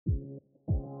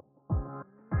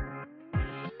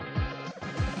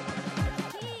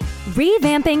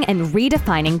revamping and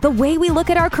redefining the way we look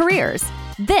at our careers.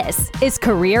 This is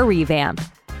Career Revamp,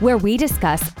 where we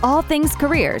discuss all things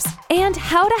careers and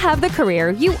how to have the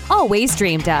career you always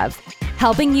dreamed of,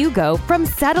 helping you go from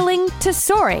settling to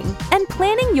soaring and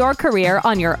planning your career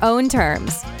on your own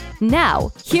terms. Now,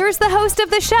 here's the host of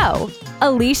the show,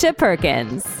 Alicia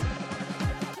Perkins.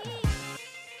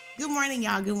 Good morning,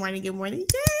 y'all. Good morning. Yay!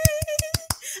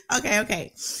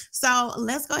 Okay. So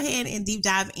let's go ahead and deep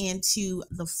dive into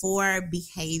the 4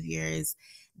 behaviors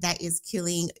that is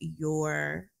killing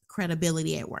your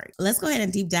credibility at work. Let's go ahead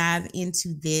and deep dive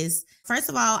into this. First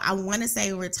of all, I want to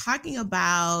say we're talking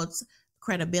about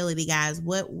credibility, guys.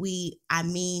 What I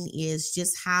mean is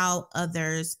just how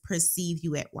others perceive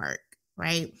you at work,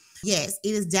 right? Yes, it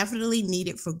is definitely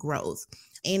needed for growth.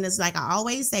 And it's like I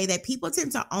always say that people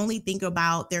tend to only think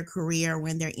about their career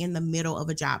when they're in the middle of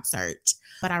a job search.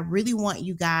 But I really want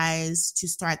you guys to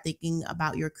start thinking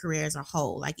about your career as a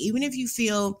whole. Like, even if you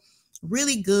feel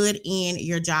really good in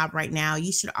your job right now,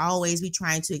 you should always be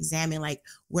trying to examine like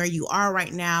where you are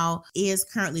right now. Is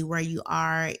currently where you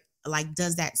are, like,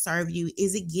 does that serve you?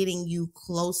 Is it getting you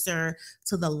closer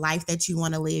to the life that you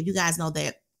want to live? You guys know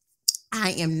that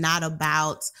I am not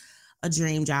about a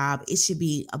dream job. It should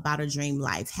be about a dream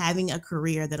life, having a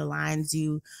career that aligns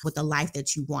you with the life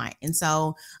that you want. And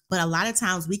so, but a lot of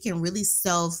times we can really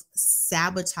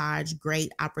self-sabotage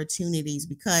great opportunities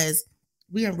because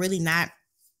we are really not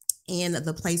in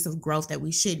the place of growth that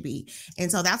we should be.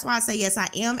 And so that's why I say, yes, I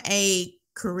am a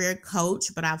career coach,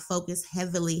 but I focus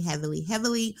heavily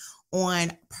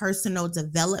on personal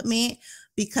development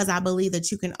because I believe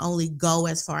that you can only go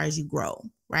as far as you grow,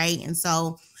 right? And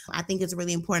so I think it's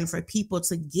really important for people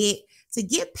to get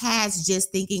past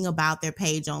just thinking about their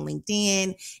page on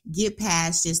LinkedIn, get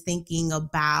past just thinking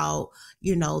about,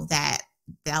 that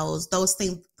those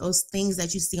things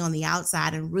that you see on the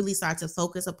outside, and really start to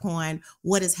focus upon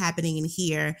what is happening in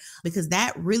here, because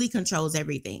that really controls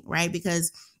everything, right?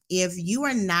 Because if you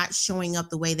are not showing up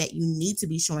the way that you need to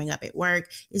be showing up at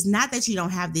work, it's not that you don't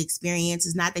have the experience.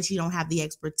 It's not that you don't have the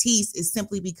expertise. It's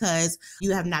simply because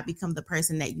you have not become the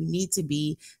person that you need to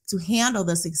be to handle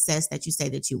the success that you say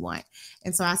that you want.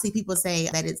 And so I see people say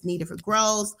that it's needed for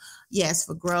growth. Yes,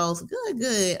 for growth.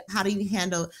 Good. How do you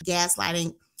handle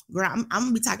gaslighting? Girl, I'm going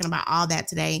to be talking about all that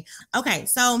today. Okay,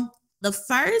 so the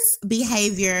first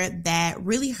behavior that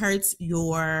really hurts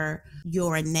your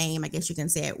name, I guess you can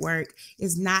say, at work,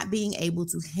 is not being able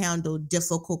to handle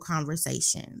difficult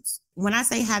conversations. When I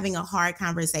say having a hard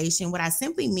conversation, what I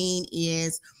simply mean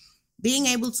is being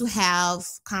able to have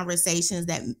conversations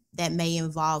that may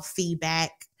involve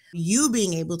feedback, you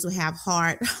being able to have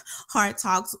hard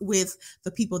talks with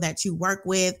the people that you work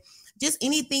with, just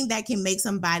anything that can make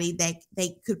somebody that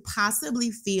they could possibly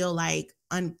feel like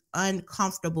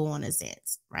uncomfortable in a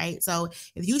sense, right? So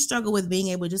if you struggle with being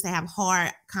able just to have hard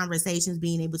conversations,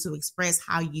 being able to express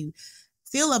how you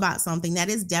feel about something, that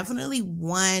is definitely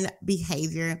one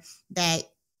behavior that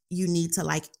you need to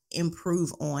like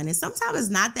improve on. And sometimes it's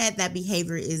not that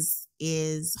behavior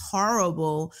is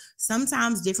horrible.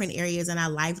 Sometimes different areas in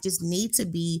our life just need to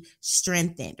be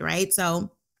strengthened, right?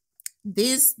 So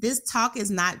this talk is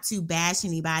not to bash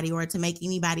anybody or to make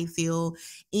anybody feel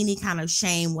any kind of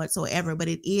shame whatsoever, but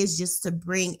it is just to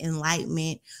bring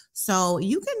enlightenment so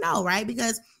you can know, right?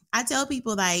 Because I tell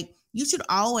people, like, you should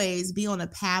always be on a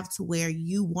path to where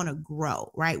you want to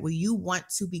grow, right? Where you want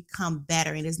to become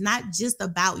better. And it's not just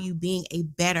about you being a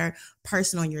better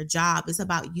person on your job. It's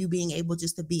about you being able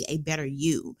just to be a better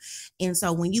you. And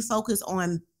so when you focus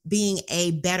on being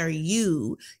a better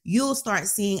you'll start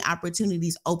seeing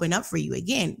opportunities open up for you.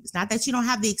 Again, it's not that you don't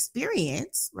have the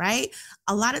experience, right?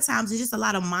 A lot of times it's just a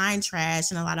lot of mind trash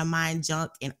and a lot of mind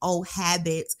junk and old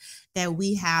habits that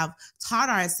we have taught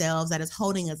ourselves that is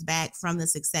holding us back from the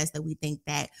success that we think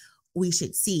that we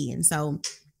should see. And so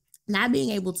not being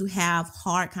able to have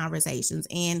hard conversations.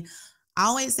 And I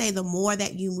always say the more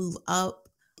that you move up,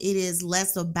 it is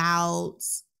less about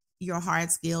your hard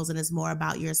skills and it's more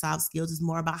about your soft skills. It's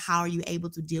more about how are you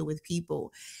able to deal with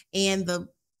people. And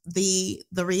the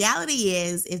reality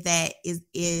is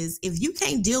if you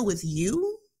can't deal with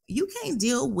you can't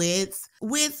deal with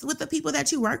the people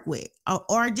that you work with,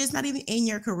 or just not even in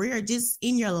your career, just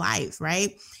in your life,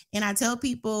 right? And I tell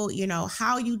people,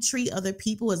 how you treat other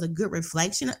people is a good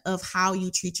reflection of how you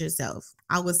treat yourself.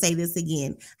 I will say this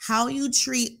again. How you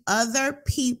treat other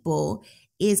people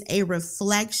is a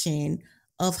reflection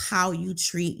of how you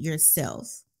treat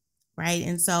yourself, right?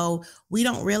 And so we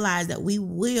don't realize that we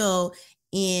will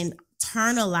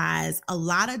internalize a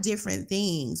lot of different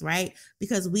things, right?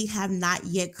 Because we have not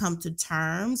yet come to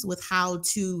terms with how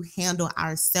to handle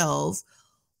ourselves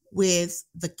with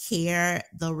the care,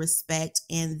 the respect,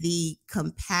 and the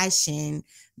compassion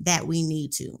that we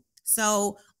need to.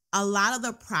 So a lot of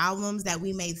the problems that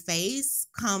we may face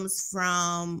comes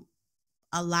from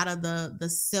a lot of the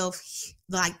self,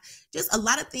 like just a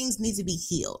lot of things need to be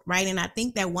healed, right? And I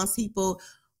think that once people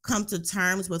come to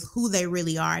terms with who they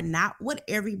really are, not what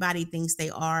everybody thinks they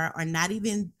are, or not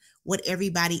even what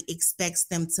everybody expects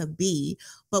them to be,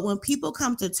 but when people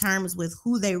come to terms with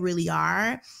who they really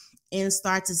are and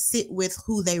start to sit with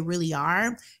who they really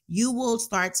are, you will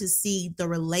start to see the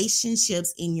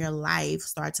relationships in your life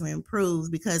start to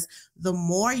improve, because the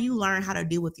more you learn how to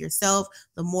deal with yourself,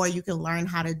 the more you can learn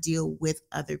how to deal with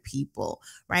other people,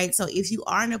 right? So if you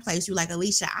are in a place you're like,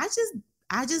 Alicia,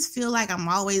 I just feel like I'm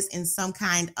always in some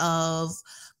kind of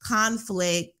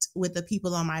conflict with the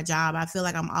people on my job. I feel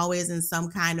like I'm always in some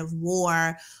kind of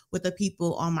war with the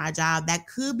people on my job. That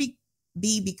could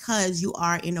be because you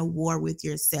are in a war with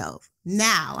yourself.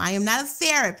 Now, I am not a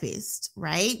therapist,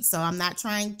 right? So I'm not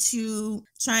trying to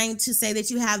say that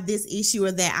you have this issue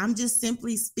or that. I'm just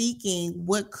simply speaking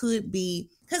what could be,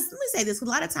 because let me say this, a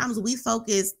lot of times we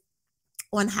focus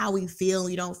on how we feel.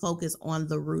 We don't focus on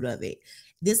the root of it.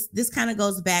 This kind of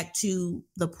goes back to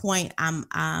the point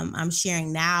I'm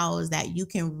sharing now, is that you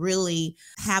can really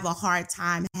have a hard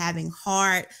time having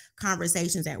hard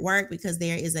conversations at work because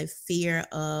there is a fear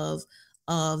of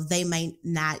they may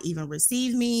not even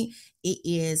receive me. It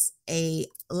is a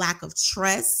lack of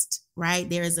trust, right?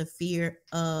 There is a fear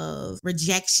of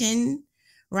rejection,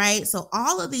 right? So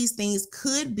all of these things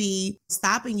could be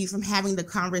stopping you from having the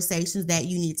conversations that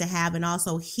you need to have, and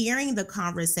also hearing the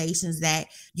conversations that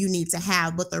you need to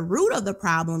have. But the root of the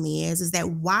problem is that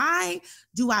why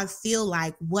do I feel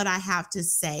like what I have to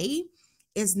say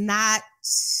is not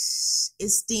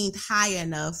esteemed high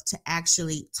enough to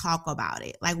actually talk about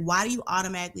it? Like, why do you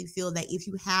automatically feel that if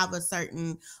you have a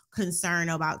certain concern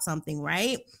about something,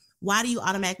 right? Why do you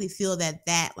automatically feel that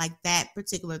that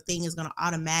particular thing is going to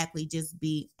automatically just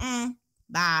be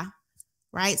bye,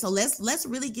 right? So let's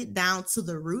really get down to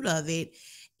the root of it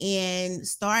and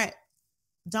start.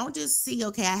 Don't just see,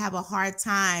 okay, I have a hard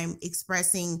time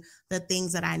expressing the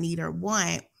things that I need or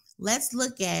want. Let's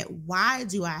look at, why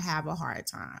do I have a hard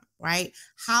time, right?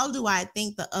 How do I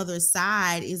think the other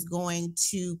side is going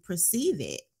to perceive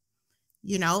it?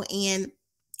 And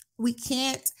we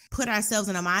can't put ourselves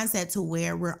in a mindset to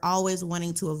where we're always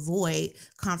wanting to avoid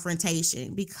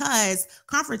confrontation, because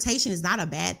confrontation is not a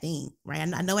bad thing, right?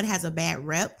 I know it has a bad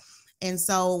rep. And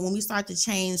so when we start to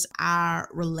change our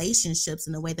relationships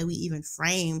in the way that we even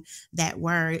frame that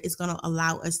word, it's going to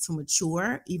allow us to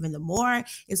mature even the more.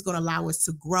 It's going to allow us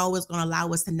to grow. It's going to allow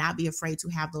us to not be afraid to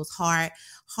have those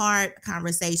hard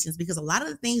conversations, because a lot of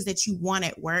the things that you want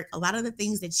at work, a lot of the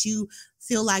things that you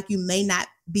feel like you may not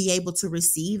be able to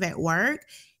receive at work,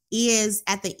 is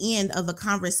at the end of a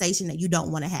conversation that you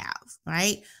don't want to have,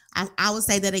 right? I would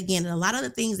say that again, a lot of the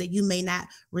things that you may not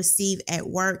receive at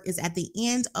work is at the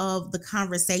end of the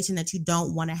conversation that you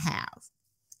don't want to have.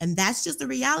 And that's just the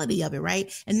reality of it,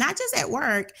 right? And not just at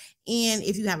work. And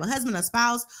if you have a husband, a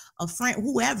spouse, a friend,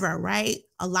 whoever, right?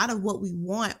 A lot of what we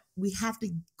want, we have to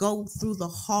go through the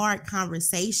hard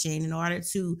conversation in order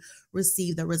to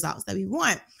receive the results that we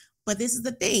want. But this is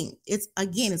the thing. It's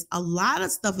a lot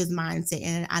of stuff is mindset.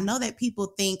 And I know that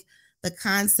people think the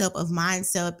concept of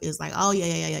mindset is like, oh,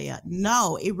 yeah.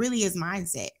 No, it really is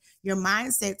mindset. Your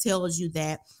mindset tells you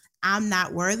that I'm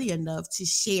not worthy enough to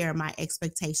share my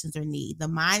expectations or need. The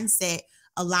mindset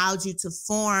allows you to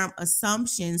form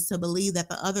assumptions to believe that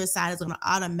the other side is going to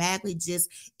automatically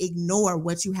just ignore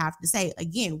what you have to say.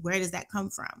 Again, where does that come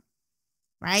from?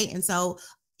 Right? And so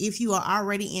if you are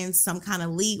already in some kind of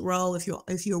lead role, if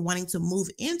you're wanting to move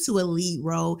into a lead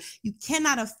role, you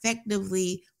cannot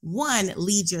effectively, one,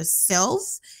 lead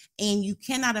yourself, and you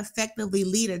cannot effectively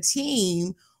lead a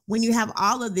team when you have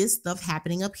all of this stuff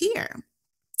happening up here.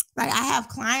 Right? I have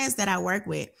clients that I work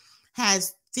with,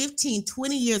 has 15,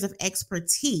 20 years of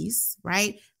expertise,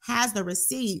 right? Has the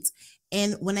receipts.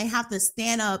 And when they have to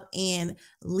stand up and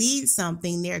lead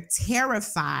something, they're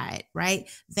terrified, right?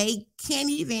 They can't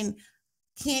even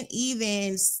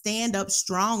stand up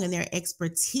strong in their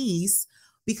expertise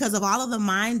because of all of the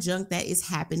mind junk that is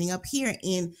happening up here.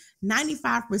 And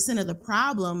 95% of the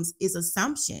problems is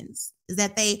assumptions, is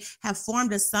that they have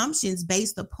formed assumptions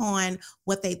based upon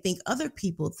what they think other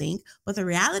people think. But the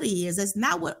reality is it's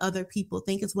not what other people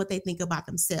think, it's what they think about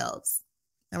themselves.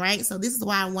 All right. So this is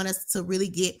why I want us to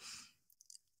really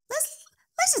let's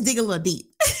just dig a little deep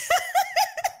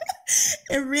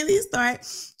and really start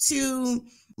to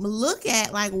look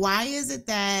at, like, why is it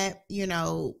that,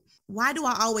 why do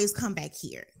I always come back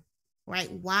here,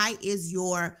 right? Why is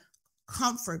your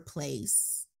comfort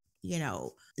place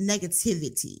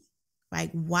negativity?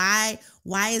 Like why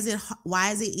is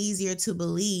it easier to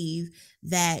believe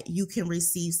that you can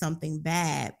receive something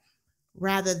bad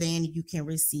rather than you can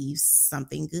receive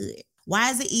something good?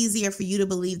 Why is it easier for you to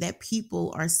believe that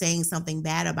people are saying something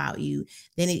bad about you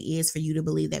than it is for you to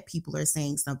believe that people are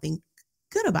saying something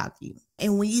good about you?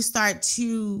 And when you start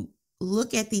to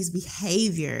look at these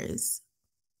behaviors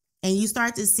and you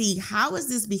start to see, how is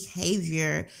this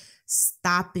behavior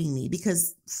stopping me?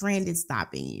 Because friend, it's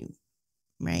stopping you,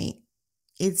 right?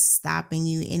 It's stopping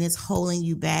you and it's holding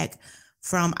you back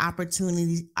from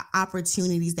opportunities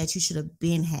that you should have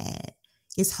been had.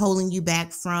 It's holding you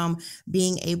back from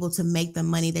being able to make the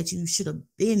money that you should have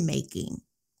been making,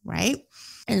 right?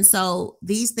 And so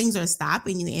these things are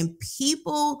stopping you, and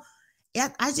people,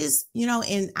 I just,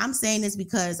 and I'm saying this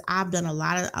because I've done a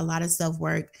lot of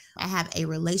self-work. I have a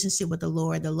relationship with the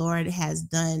Lord. The Lord has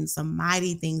done some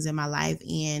mighty things in my life,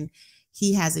 and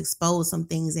he has exposed some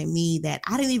things in me that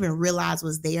I didn't even realize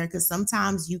was there, because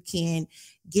sometimes you can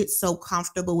get so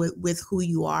comfortable with who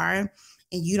you are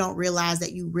and you don't realize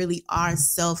that you really are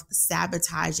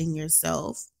self-sabotaging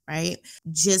yourself, right?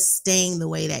 Just staying the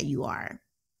way that you are,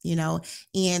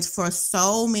 and for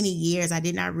so many years, I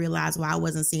did not realize why I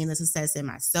wasn't seeing the success in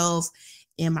myself,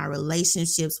 in my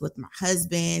relationships with my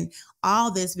husband,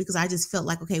 all this, because I just felt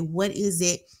like, okay, what is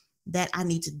it that I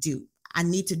need to do? I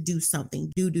need to do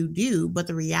something, do. But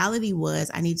the reality was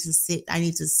I need to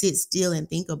sit still and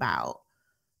think about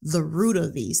the root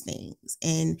of these things.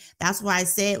 And that's why I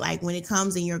said, like, when it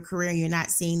comes in your career, you're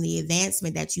not seeing the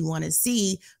advancement that you want to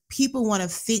see. People want to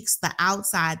fix the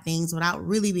outside things without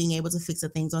really being able to fix the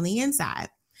things on the inside.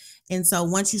 And so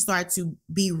once you start to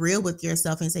be real with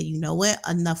yourself and say, you know what,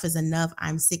 enough is enough.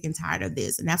 I'm sick and tired of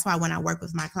this. And that's why when I work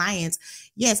with my clients,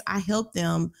 yes, I help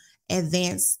them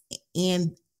advance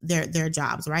in their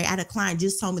jobs, right? I had a client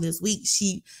just told me this week,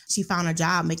 she found a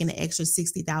job making an extra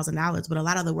 $60,000, but a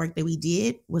lot of the work that we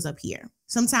did was up here.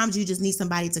 Sometimes you just need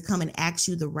somebody to come and ask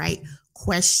you the right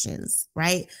questions,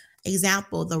 right?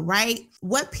 Example,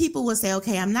 what people will say,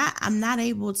 okay, I'm not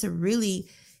able to really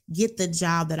get the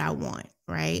job that I want,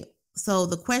 right? So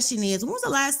the question is,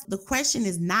 the question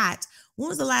is not, when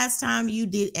was the last time you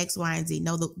did X, Y, and Z?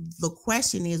 No, the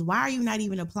question is, why are you not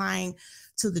even applying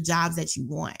to the jobs that you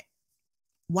want?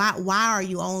 Why are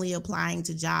you only applying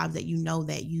to jobs that you know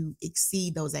that you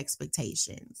exceed those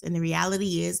expectations? And the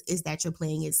reality is that you're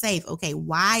playing it safe. Okay,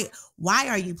 why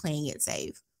are you playing it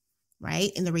safe?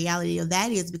 Right? And the reality of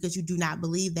that is because you do not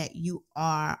believe that you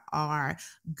are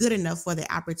good enough for the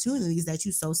opportunities that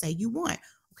you so say you want.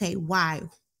 Okay, why?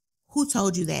 Who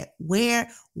told you that? Where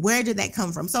did that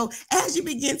come from? So as you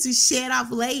begin to shed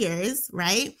off layers,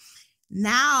 right?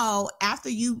 Now, after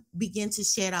you begin to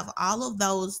shed off all of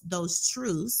those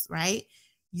truths, right,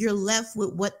 you're left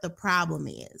with what the problem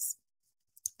is.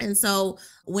 And so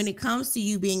when it comes to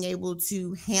you being able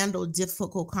to handle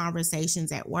difficult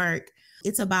conversations at work,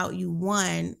 it's about you,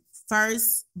 one,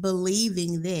 first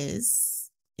believing this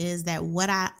is that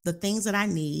the things that I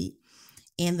need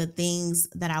and the things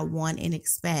that I want and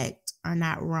expect are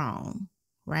not wrong,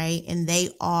 right? And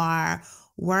they are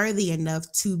worthy enough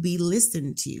to be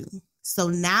listened to. So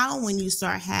now when you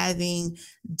start having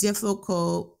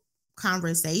difficult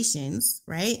conversations,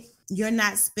 right, you're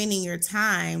not spending your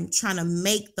time trying to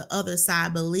make the other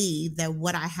side believe that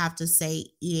what I have to say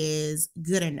is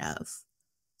good enough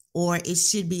or it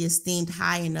should be esteemed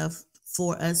high enough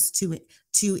for us to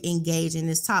engage in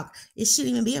this talk. It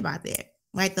shouldn't even be about that,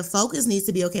 right? The focus needs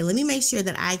to be, okay, let me make sure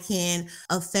that I can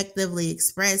effectively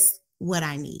express what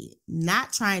I need,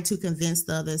 not trying to convince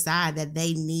the other side that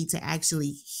they need to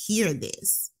actually hear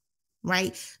this,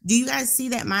 right? Do you guys see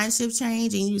that mind shift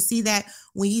change? And you see that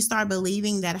when you start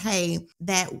believing that, hey,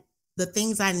 that the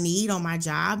things I need on my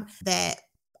job, that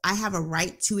I have a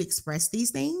right to express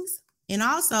these things. And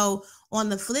also on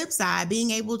the flip side, being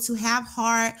able to have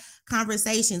hard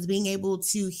conversations, being able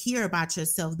to hear about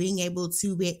yourself, being able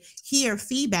to hear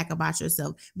feedback about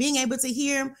yourself, being able to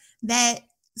hear that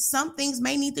some things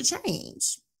may need to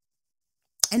change,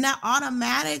 and not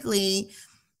automatically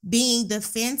being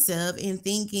defensive and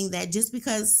thinking that just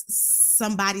because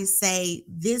somebody say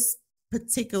this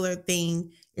particular thing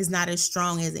is not as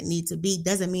strong as it needs to be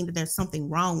doesn't mean that there's something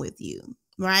wrong with you,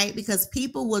 right? Because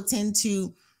people will tend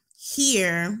to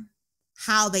hear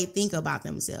how they think about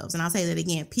themselves. And I'll say that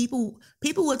again, people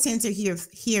will tend to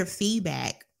hear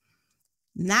feedback,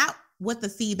 not what the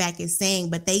feedback is saying,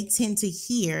 but they tend to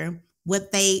hear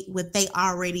what they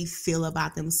already feel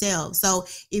about themselves. So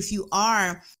if you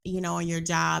are, on your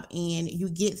job and you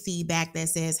get feedback that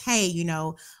says, hey,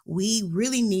 we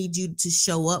really need you to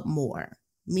show up more,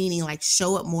 meaning like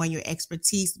show up more in your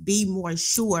expertise, be more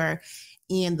sure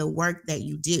in the work that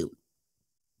you do.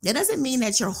 That doesn't mean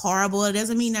that you're horrible. It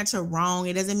doesn't mean that you're wrong.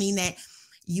 It doesn't mean that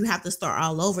you have to start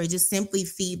all over. It's just simply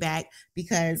feedback,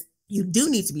 because you do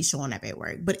need to be showing up at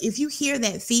work. But if you hear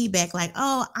that feedback like,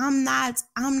 oh, I'm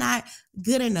not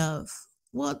good enough.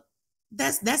 Well,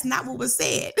 that's not what was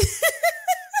said.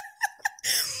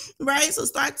 Right? So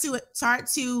start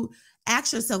to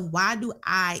ask yourself, why do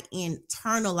I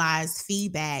internalize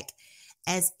feedback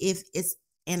as if it's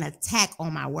an attack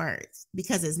on my words?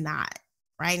 Because it's not,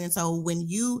 right? And so when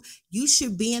you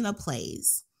should be in a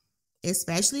place,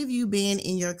 especially if you've been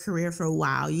in your career for a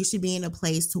while, you should be in a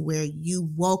place to where you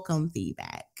welcome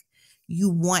feedback.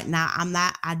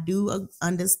 I do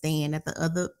understand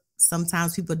that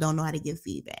sometimes people don't know how to give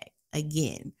feedback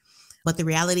again, but the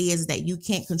reality is that you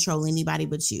can't control anybody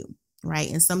but you,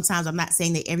 right? And sometimes I'm not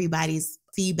saying that everybody's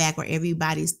feedback or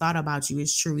everybody's thought about you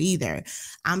is true either.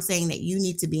 I'm saying that you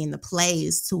need to be in the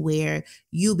place to where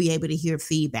you'll be able to hear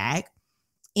feedback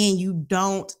and you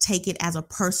don't take it as a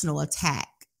personal attack,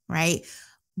 right?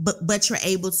 But you're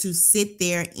able to sit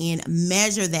there and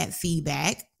measure that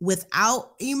feedback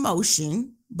without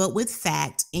emotion, but with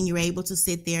fact, and you're able to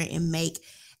sit there and make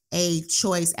a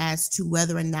choice as to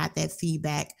whether or not that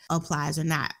feedback applies or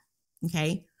not.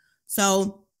 Okay.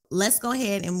 So let's go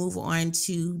ahead and move on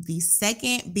to the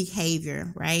second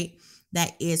behavior, right?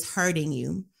 That is hurting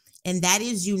you. And that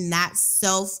is you not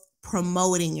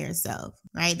self-promoting yourself,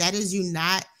 right? That is you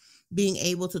not being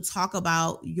able to talk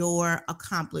about your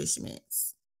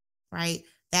accomplishments, right?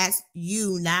 That's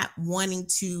you not wanting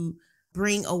to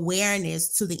bring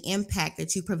awareness to the impact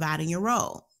that you provide in your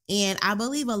role. And I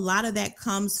believe a lot of that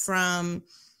comes from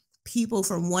people,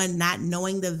 from one, not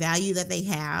knowing the value that they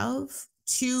have,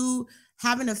 to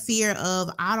having a fear of,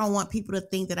 I don't want people to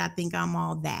think that I think I'm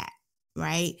all that,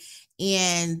 right?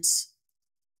 And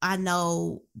I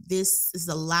know this is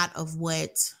a lot of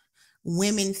what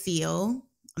women feel.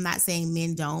 I'm not saying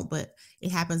men don't, but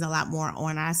it happens a lot more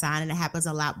on our side, and it happens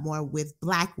a lot more with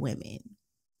Black women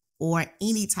or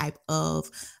any type of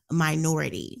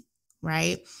minority,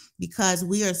 right? Because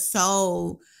we are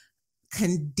so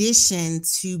conditioned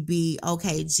to be,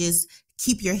 okay, just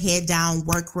keep your head down,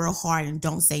 work real hard, and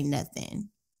don't say nothing,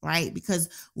 right? Because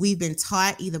we've been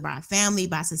taught either by our family,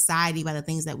 by society, by the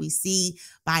things that we see,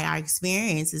 by our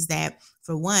experiences, that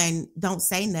for one, don't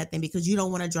say nothing because you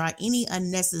don't want to draw any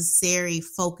unnecessary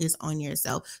focus on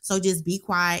yourself. So just be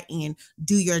quiet and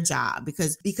do your job,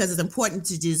 because it's important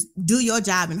to just do your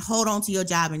job and hold on to your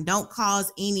job and don't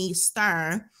cause any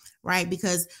stir, right?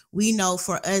 Because we know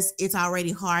for us, it's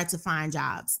already hard to find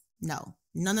jobs. No.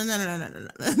 Where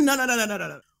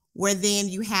then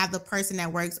you have the person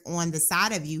that works on the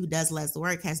side of you who does less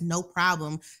work, has no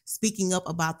problem speaking up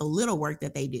about the little work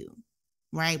that they do,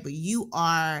 right? But you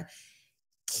are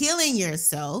killing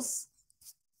yourself,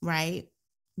 right?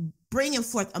 Bringing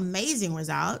forth amazing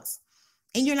results,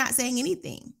 and you're not saying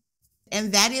anything.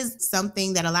 And that is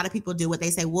something that a lot of people do. What they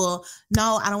say, well,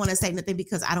 no, I don't want to say nothing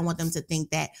because I don't want them to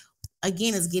think that.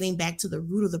 Again, is getting back to the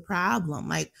root of the problem.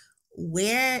 Like,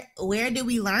 where do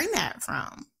we learn that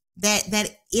from?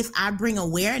 That if I bring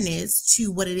awareness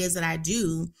to what it is that I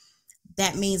do,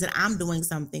 that means that I'm doing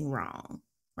something wrong,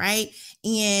 right?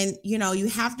 And, you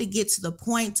have to get to the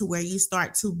point to where you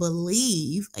start to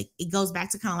believe, like it goes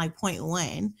back to kind of like point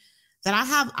one, that I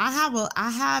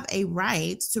have a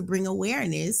right to bring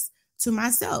awareness to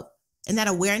myself. And that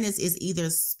awareness is either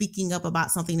speaking up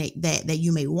about something that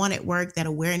you may want at work. That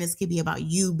awareness could be about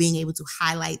you being able to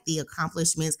highlight the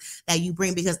accomplishments that you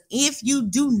bring. Because if you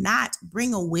do not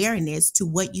bring awareness to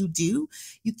what you do,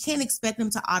 you can't expect them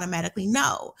to automatically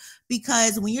know.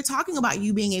 Because when you're talking about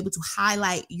you being able to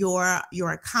highlight your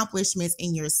accomplishments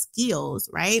and your skills,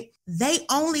 right? They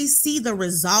only see the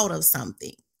result of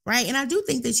something, right? And I do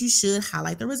think that you should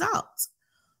highlight the results.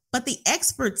 But the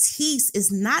expertise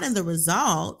is not in the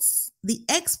results. The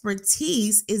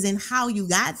expertise is in how you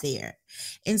got there.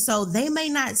 And so they may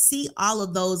not see all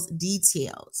of those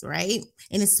details, right?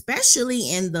 And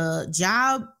especially in the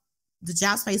job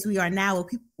space we are now,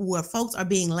 where folks are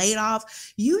being laid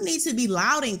off, you need to be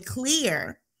loud and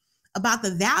clear about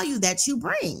the value that you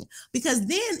bring. Because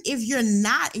then if you're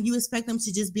not, and you expect them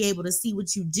to just be able to see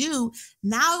what you do,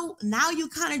 now you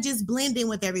kind of just blend in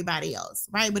with everybody else,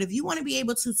 right? But if you want to be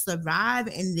able to survive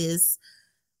in this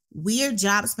weird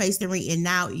job space they're in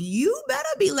now, you better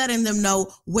be letting them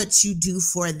know what you do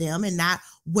for them, and not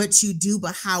what you do,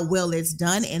 but how well it's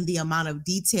done and the amount of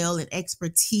detail and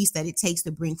expertise that it takes to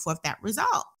bring forth that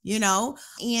result,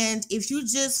 And if you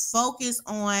just focus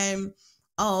on,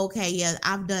 oh, okay, yeah,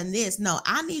 I've done this. No,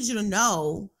 I need you to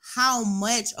know how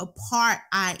much a part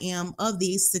I am of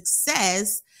the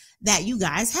success that you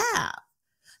guys have.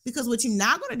 Because what you're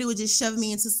not going to do is just shove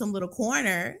me into some little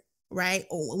corner, right?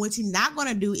 Or what you're not going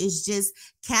to do is just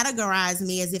categorize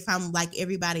me as if I'm like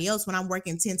everybody else when I'm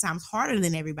working 10 times harder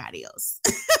than everybody else.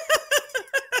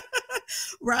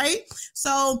 Right?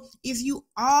 So if you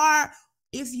are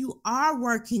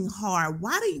working hard,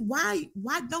 why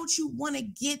don't you want to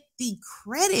get the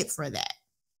credit for that?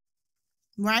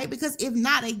 Right? Because if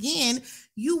not, again,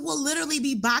 you will literally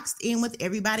be boxed in with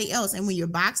everybody else. And when you're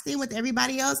boxed in with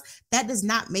everybody else, that does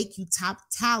not make you top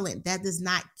talent. That does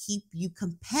not keep you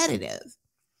competitive.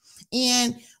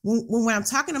 And when I'm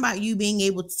talking about you being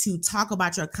able to talk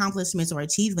about your accomplishments or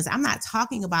achievements, I'm not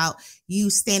talking about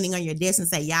you standing on your desk and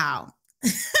say, y'all,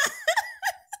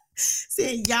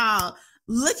 saying, y'all,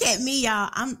 look at me,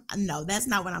 y'all. No, that's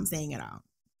not what I'm saying at all.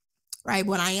 Right.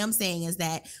 What I am saying is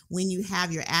that when you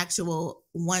have your actual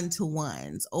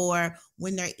one-to-ones, or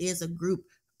when there is a group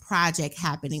project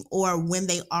happening, or when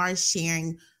they are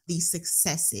sharing these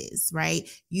successes, right?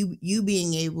 You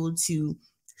being able to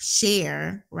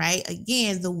share, right?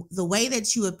 Again, the way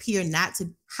that you appear, not to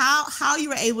how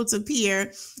you are able to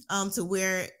appear to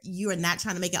where you are not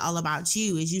trying to make it all about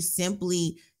you, is you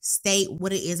simply state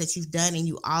what it is that you've done, and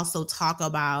you also talk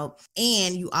about,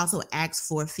 and you also ask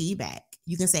for feedback.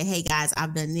 You can say, hey guys,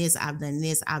 I've done this,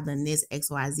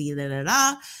 X, Y, Z, da, da,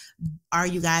 da. Are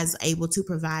you guys able to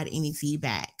provide any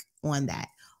feedback on that?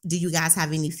 Do you guys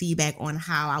have any feedback on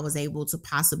how I was able to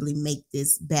possibly make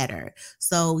this better?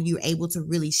 So you're able to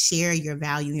really share your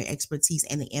value, your expertise,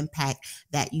 and the impact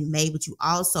that you made, but you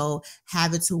also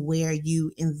have it to where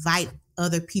you invite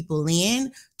other people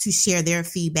in to share their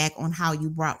feedback on how you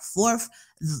brought forth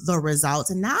the results.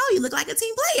 And now you look like a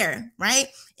team player, right?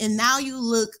 And now you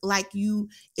look like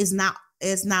it's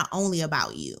not only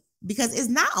about you, because it's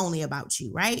not only about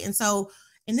you, right? And so,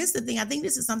 and this is the thing, I think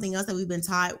this is something else that we've been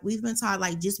taught. We've been taught,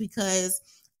 like, just because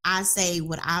I say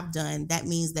what I've done, that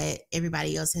means that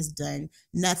everybody else has done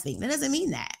nothing. That doesn't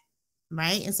mean that,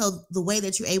 right? And so the way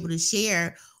that you're able to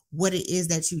share what it is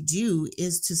that you do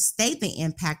is to state the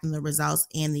impact and the results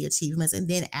and the achievements, and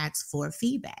then ask for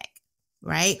feedback,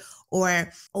 right?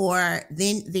 Or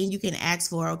then you can ask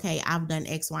for, okay, I've done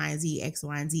X, Y, and Z, X,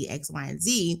 Y, and Z, X, Y, and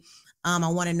Z. I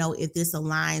want to know if this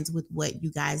aligns with what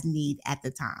you guys need at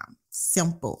the time.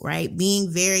 Simple, right? Being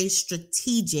very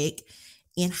strategic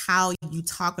in how you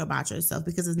talk about yourself,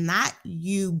 because it's not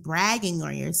you bragging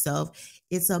on yourself.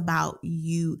 It's about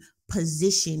you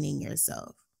positioning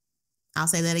yourself. I'll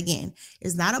say that again.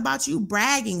 It's not about you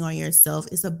bragging on yourself.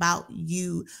 It's about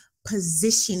you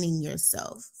positioning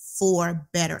yourself for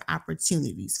better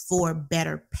opportunities, for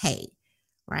better pay,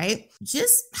 right?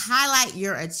 Just highlight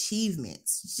your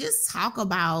achievements. Just talk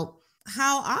about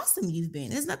how awesome you've been.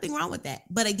 There's nothing wrong with that.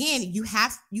 But again, you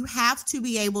have to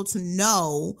be able to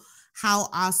know how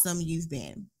awesome you've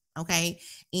been, okay?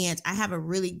 And I have a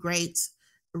really great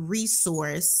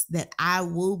resource that I'll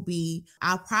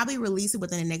probably release it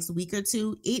within the next week or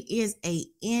two. It is a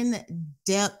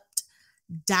in-depth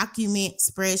document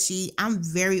spreadsheet. I'm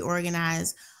very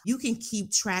organized. You can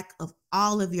keep track of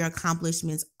all of your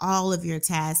accomplishments, all of your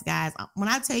tasks, guys. When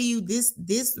I tell you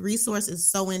this resource is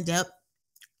so in-depth,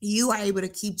 you are able to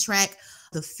keep track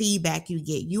the feedback you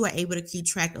get. You are able to keep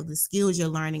track of the skills you're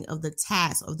learning, of the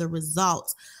tasks, of the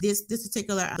results. This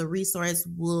particular the resource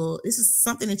this is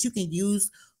something that you can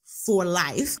use for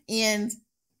life. And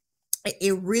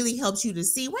it really helps you to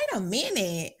see, wait a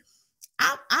minute,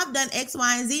 I've done X,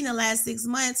 Y, and Z in the last 6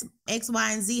 months. X,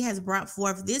 Y, and Z has brought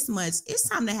forth this much. It's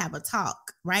time to have a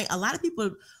talk, right? A lot of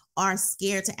people are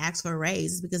scared to ask for a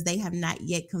raise because they have not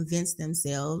yet convinced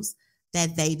themselves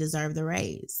that they deserve the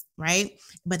raise, right?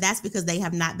 But that's because they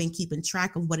have not been keeping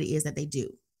track of what it is that they do,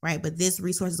 right? But this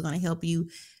resource is going to help you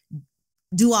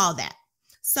do all that.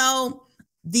 So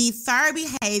the third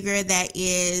behavior that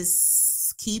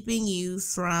is keeping you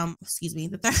from,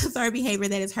 the third behavior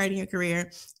that is hurting your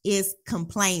career is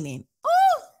complaining.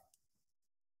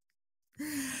 Ooh!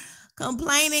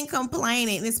 Complaining,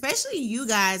 especially you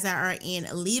guys that are in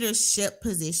leadership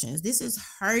positions. This is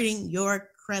hurting your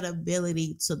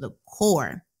credibility to the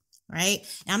core, right?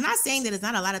 And I'm not saying that there's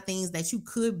not a lot of things that you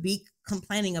could be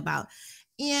complaining about.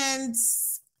 And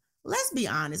let's be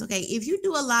honest, okay? If you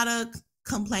do a lot of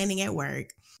complaining at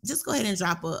work, just go ahead and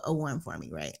drop a 1 for me,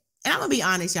 right? And I'm gonna be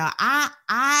honest, y'all.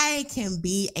 I can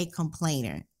be a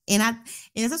complainer, and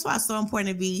that's why it's so important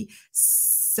to be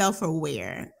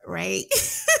self-aware, right?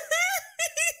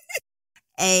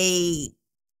 A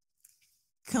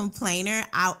complainer,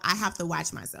 I have to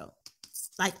watch myself.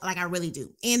 Like I really do.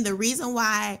 And the reason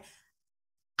why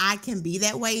I can be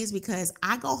that way is because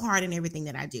I go hard in everything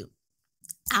that I do.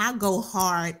 I go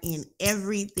hard in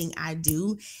everything I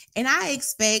do, and I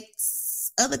expect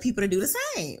other people to do the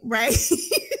same, right?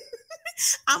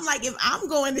 I'm like, if I'm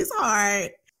going this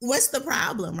hard, what's the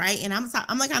problem, right? And I'm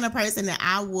the kind of person that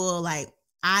I will like,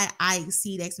 I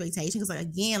exceed expectations. Like,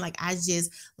 again, like I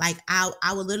just like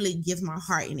I would literally give my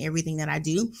heart in everything that I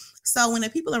do. So when the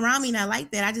people around me not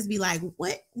like that, I just be like,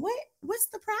 what's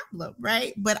the problem,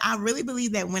 right? But I really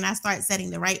believe that when I start setting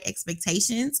the right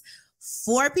expectations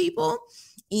for people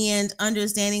and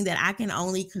understanding that I can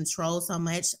only control so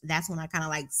much, that's when I kind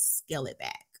of like scale it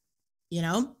back, you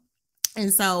know?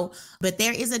 And so, but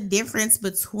there is a difference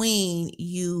between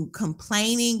you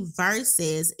complaining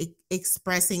versus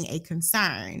expressing a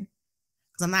concern.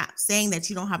 Because I'm not saying that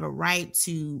you don't have a right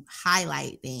to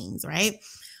highlight things, right?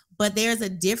 But there's a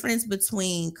difference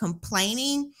between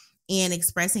complaining and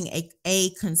expressing a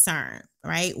concern,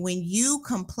 right? When you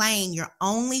complain, you're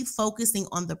only focusing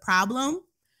on the problem.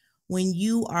 When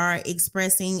you are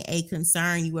expressing a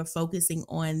concern, you are focusing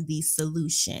on the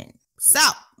solution. So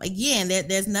again,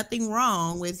 there's nothing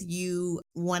wrong with you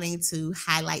wanting to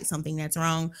highlight something that's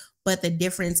wrong, but the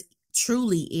difference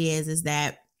truly is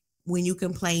that when you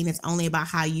complain, it's only about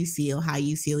how you feel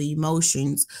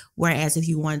emotions. Whereas if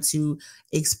you want to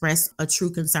express a true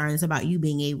concern, it's about you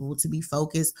being able to be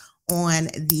focused on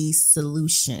the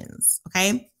solutions.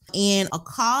 Okay. And a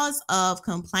cause of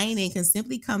complaining can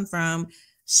simply come from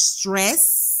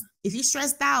stress. If you're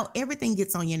stressed out, everything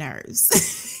gets on your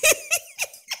nerves.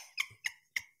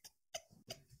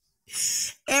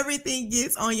 Everything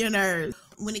gets on your nerves.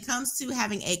 When it comes to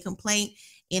having a complaint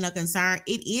and a concern,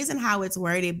 it isn't how it's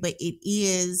worded, but it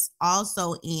is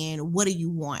also in what do you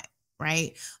want,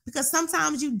 right? Because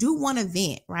sometimes you do want to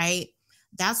vent, right?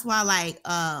 That's why,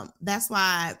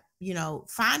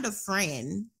 find a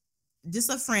friend, just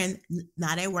a friend,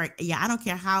 not at work. Yeah, I don't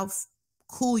care how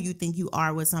cool you think you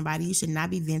are with somebody. You should not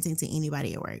be venting to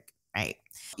anybody at work, right?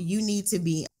 You need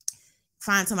to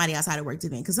find somebody outside of work to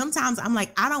vent. Because sometimes I'm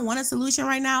like, I don't want a solution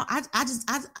right now. I just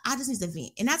need to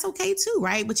vent. And that's okay too,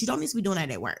 right? But you don't need to be doing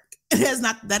that at work.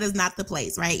 That is not the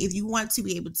place, right? If you want to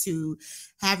be able to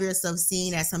have yourself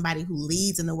seen as somebody who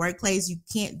leads in the workplace, you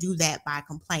can't do that by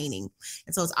complaining.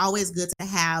 And so it's always good to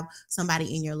have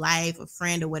somebody in your life, a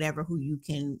friend or whatever, who you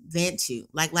can vent to.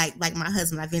 Like my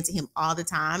husband, I vent to him all the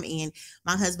time. And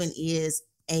my husband is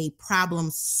a problem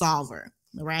solver,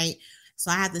 right? So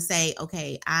I have to say,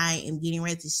 okay, I am getting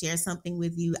ready to share something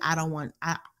with you. I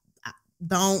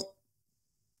don't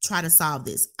try to solve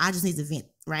this. I just need to vent,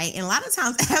 right? And a lot of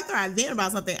times after I vent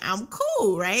about something, I'm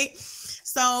cool, right?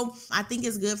 So I think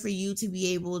it's good for you to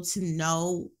be able to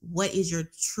know what is your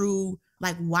true,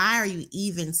 like, why are you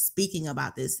even speaking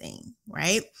about this thing,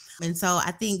 right? And so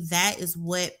I think that is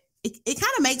what, it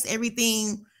kind of makes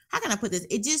everything, how can I put this?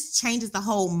 It just changes the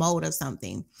whole mode of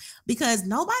something, because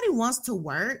nobody wants to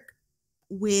work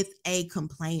with a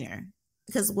complainer.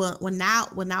 Because when now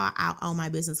I own my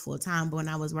business full time, but when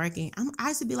I was working, I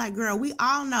used to be like, girl, we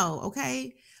all know,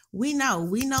 okay? We know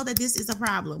that this is a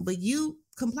problem, but you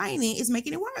complaining is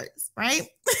making it worse, right?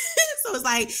 So it's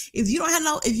like, if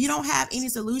you don't have any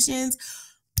solutions,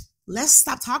 let's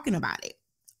stop talking about it,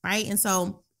 right? And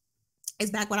so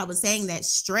it's back what I was saying, that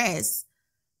stress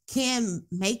can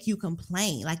make you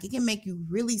complain. Like, it can make you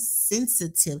really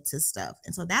sensitive to stuff.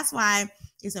 And so that's why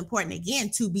it's important, again,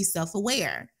 to be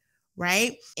self-aware,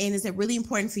 right? And it's really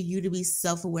important for you to be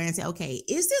self-aware and say, okay,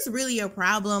 is this really a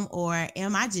problem, or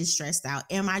am I just stressed out?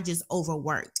 Am I just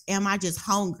overworked? Am I just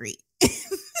hungry?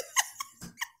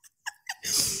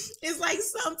 It's like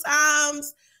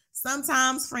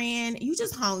sometimes, friend, you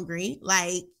just hungry.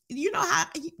 Like, you know how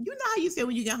you feel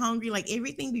when you get hungry. Like,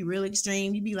 everything be real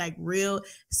extreme. You be like real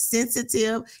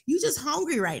sensitive. You just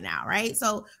hungry right now, right?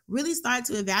 So really start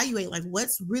to evaluate, like,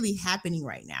 what's really happening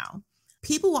right now.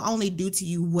 People will only do to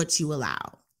you what you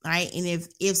allow, right? And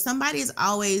if somebody is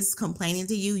always complaining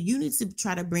to you, you need to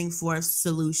try to bring forth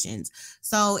solutions.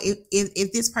 So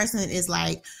if this person is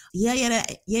like, yeah,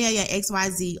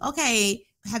 XYZ, okay,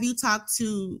 have you talked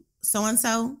to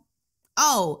so-and-so?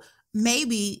 Oh,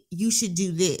 maybe you should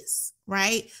do this,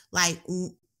 right? Like,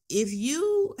 if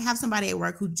you have somebody at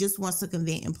work who just wants to vent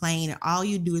and complain, and all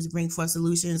you do is bring forth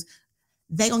solutions,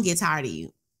 they're going to get tired of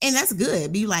you. And that's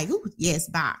good. Be like, ooh, yes,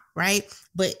 bye, right?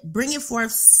 But bringing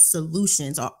forth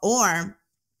solutions, or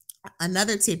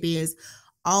another tip is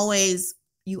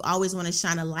you always want to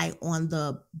shine a light on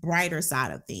the brighter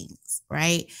side of things,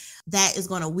 right? That is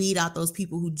going to weed out those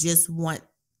people who just want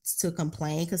to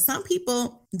complain, because some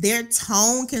people, their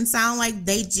tone can sound like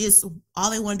they just,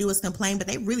 all they want to do is complain, but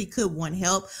they really could want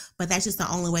help, but that's just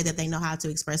the only way that they know how to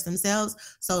express themselves.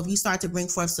 So if you start to bring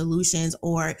forth solutions,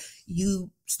 or you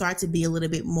start to be a little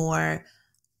bit more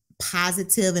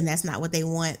positive and that's not what they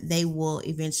want, they will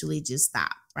eventually just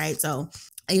stop, right? So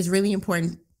it's really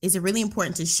important. Is it really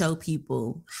important to show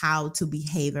people how to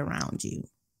behave around you?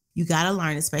 You got to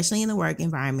learn, especially in the work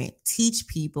environment, teach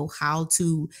people how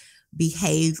to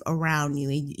behave around you.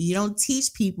 And you don't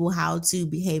teach people how to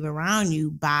behave around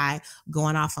you by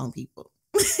going off on people.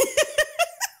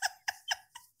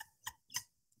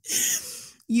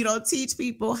 You don't teach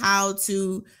people how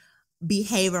to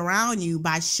behave around you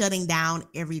by shutting down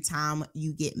every time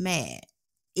you get mad.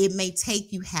 It may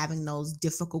take you having those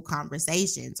difficult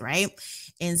conversations, right?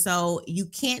 And so you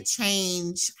can't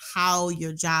change how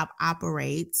your job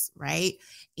operates, right?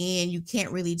 And you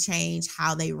can't really change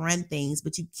how they run things,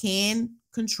 but you can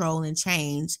control and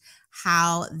change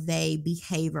how they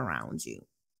behave around you,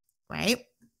 right?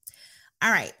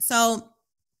 All right. So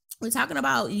we're talking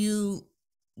about you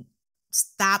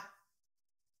stop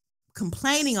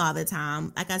complaining all the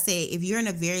time. Like I said, if you're in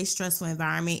a very stressful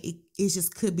environment, it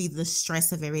just could be the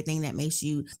stress of everything that makes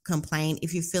you complain.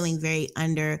 If you're feeling very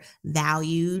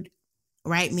undervalued,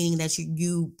 right? Meaning that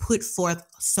you put forth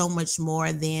so much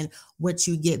more than what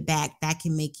you get back, that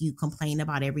can make you complain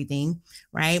about everything,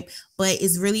 right? But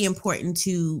it's really important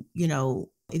to,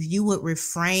 if you would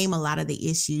reframe a lot of the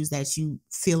issues that you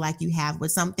feel like you have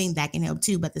with something, that can help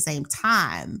too. But at the same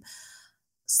time,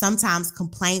 sometimes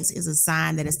complaints is a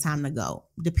sign that it's time to go,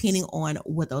 depending on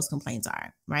what those complaints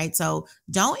are, right? So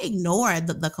don't ignore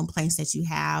the complaints that you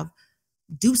have.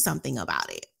 Do something about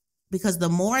it, because the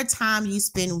more time you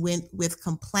spend with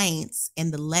complaints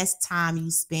and the less time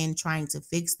you spend trying to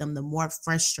fix them, the more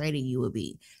frustrated you will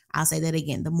be. I'll say that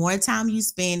again. The more time you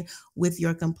spend with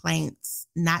your complaints,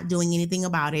 not doing anything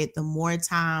about it, the more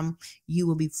time you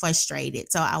will be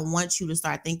frustrated. So I want you to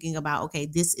start thinking about, okay,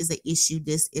 this is an issue.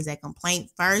 This is a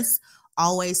complaint first.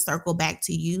 Always circle back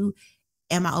to you.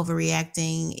 Am I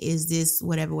overreacting? Is this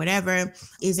whatever?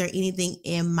 Is there anything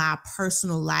in my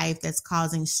personal life that's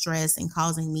causing stress and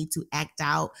causing me to act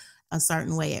out a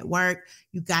certain way at work?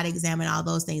 You got to examine all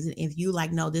those things. And if you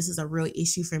no, this is a real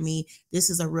issue for me, this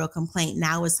is a real complaint,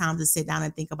 now it's time to sit down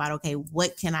and think about, okay,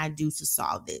 what can I do to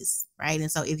solve this, right?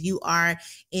 And so if you are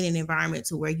in an environment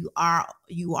to where you are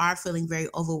feeling very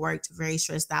overworked, very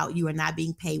stressed out, you are not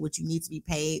being paid what you need to be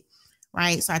paid,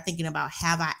 right? Start thinking about,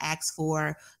 have I asked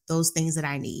for those things that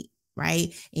I need,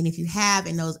 right? And if you have,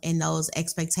 and those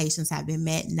expectations have been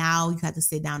met, now you have to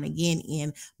sit down again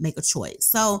and make a choice.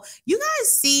 So you guys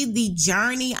see the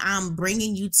journey I'm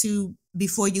bringing you to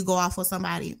before you go off with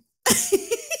somebody?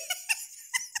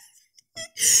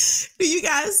 Do you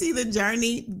guys see the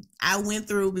journey I went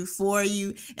through before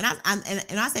you? And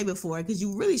I say before because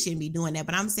you really shouldn't be doing that,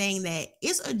 but I'm saying that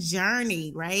it's a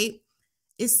journey, right?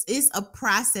 It's a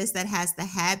process that has to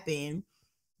happen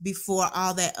before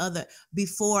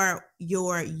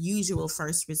your usual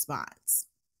first response,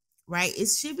 right? It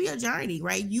should be a journey,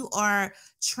 right? You are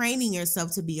training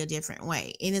yourself to be a different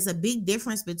way. And it's a big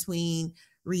difference between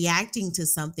reacting to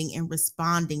something and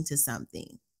responding to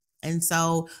something. And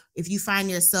so if you find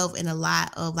yourself in a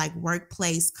lot of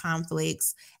workplace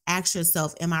conflicts, ask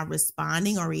yourself, am I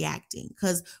responding or reacting?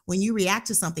 Because when you react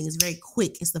to something, it's very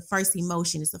quick. It's the first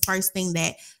emotion. It's the first thing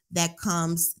that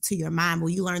comes to your mind.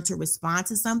 When you learn to respond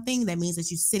to something, that means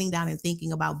that you're sitting down and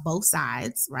thinking about both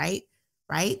sides, right?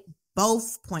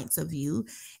 Both points of view.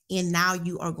 And now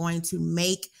you are going to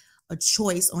make a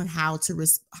choice on how to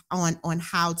respond,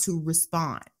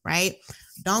 right?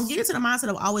 Don't get into the mindset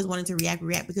of always wanting to react,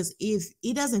 because if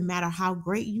it doesn't matter how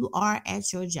great you are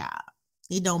at your job,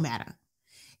 it don't matter.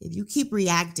 If you keep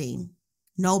reacting,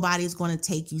 nobody's going to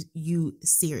take you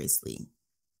seriously,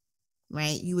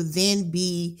 right? You would then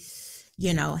be,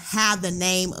 have the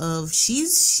name of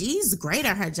she's great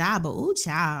at her job, but ooh,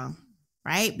 child,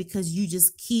 right? Because you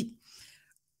just keep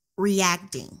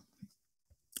reacting.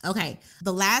 Okay,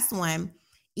 the last one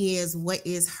is what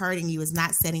is hurting you is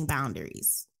not setting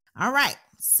boundaries. All right,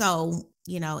 so,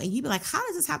 and you'd be like, how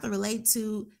does this have to relate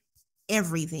to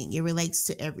everything? It relates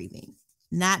to everything.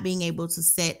 Not being able to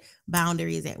set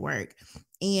boundaries at work.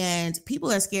 And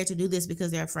people are scared to do this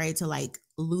because they're afraid to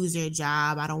lose their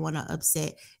job. I don't want to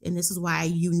upset. And this is why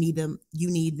you need them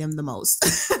the most.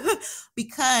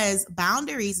 Because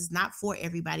boundaries is not for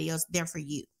everybody else. They're for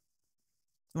you.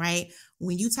 Right?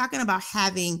 When you're talking about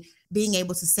being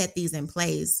able to set these in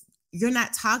place, you're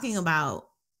not talking about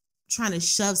trying to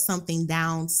shove something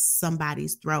down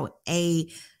somebody's throat. A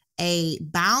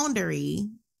boundary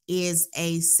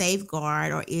a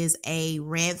safeguard or is a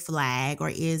red flag or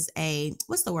is a,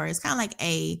 what's the word? It's kind of like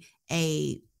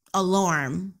a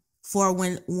alarm for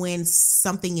when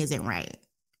something isn't right.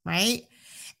 Right.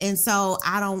 And so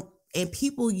and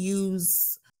people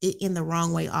use it in the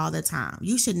wrong way all the time.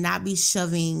 You should not be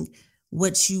shoving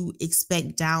what you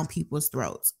expect down people's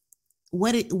throats.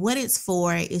 What it's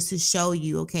for is to show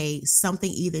you, okay, something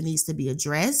either needs to be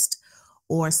addressed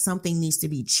or something needs to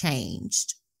be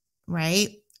changed, right?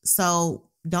 So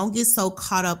don't get so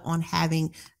caught up on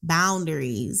having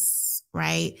boundaries,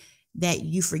 right, that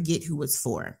you forget who it's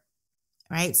for,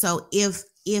 right? So if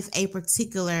a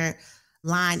particular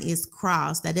line is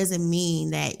crossed, that doesn't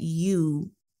mean that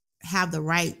you have the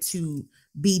right to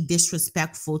be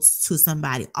disrespectful to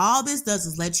somebody. All this does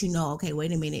is let you know, okay,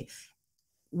 wait a minute,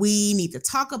 we need to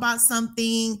talk about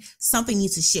something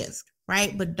needs to shift,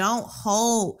 right? But don't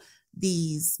hold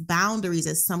these boundaries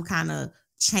as some kind of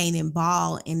chain and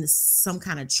ball and some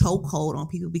kind of chokehold on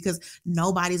people, because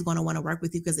nobody's going to want to work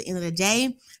with you. Because at the end of the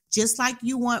day, just like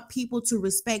you want people to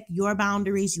respect your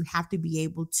boundaries, you have to be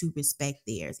able to respect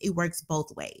theirs. It works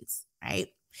both ways, right?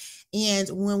 And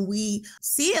when we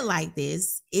see it like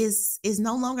this, is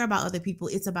no longer about other people.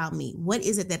 It's about me. What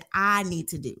is it that I need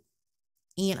to do?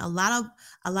 And a lot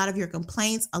of your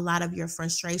complaints, a lot of your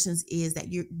frustrations is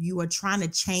that you are trying to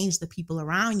change the people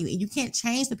around you, and you can't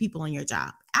change the people on your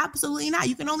job. Absolutely not.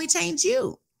 You can only change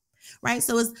you, right?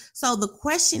 So the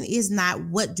question is not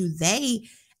what do they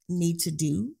need to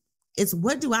do? It's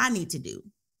what do I need to do,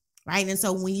 right? And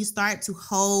so when you start to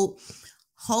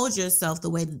hold yourself the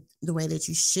way that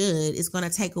you should, it's going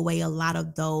to take away a lot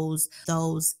of those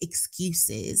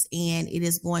excuses, and it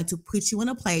is going to put you in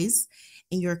a place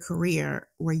in your career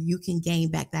where you can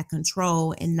gain back that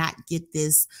control and not get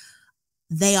this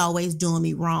 "they always doing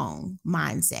me wrong"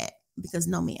 mindset. Because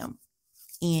no, ma'am,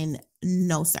 and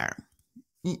no, sir,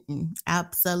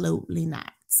 absolutely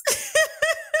not.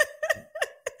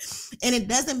 And it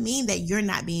doesn't mean that you're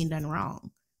not being done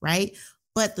wrong, right?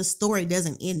 But the story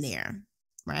doesn't end there,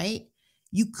 right?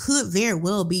 You could very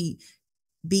well be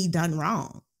done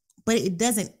wrong, but it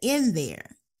doesn't end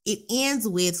there. It ends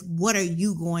with, what are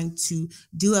you going to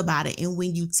do about it? And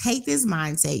when you take this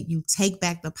mindset, you take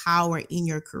back the power in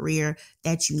your career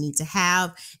that you need to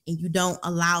have, and you don't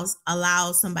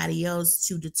allow somebody else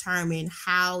to determine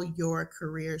how your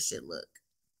career should look.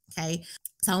 Okay.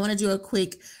 So I want to do a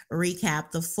quick recap.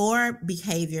 The 4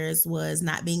 behaviors was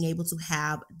not being able to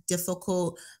have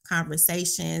difficult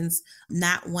conversations,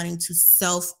 not wanting to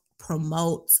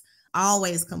self-promote,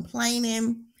 always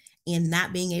complaining, and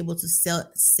not being able to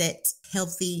set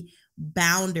healthy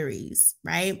boundaries,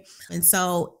 right? And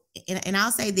so, and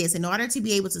I'll say this, in order to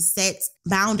be able to set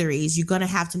boundaries, you're going to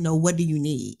have to know, what do you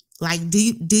need? Like, do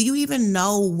you even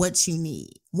know what you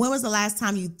need? When was the last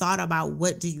time you thought about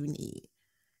what do you need?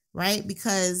 Right?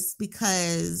 Because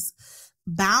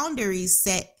boundaries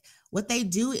what they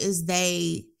do is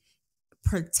they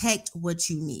protect what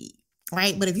you need.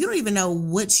 Right. But if you don't even know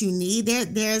what you need,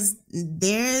 that's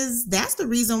the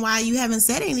reason why you haven't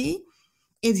set any.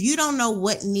 If you don't know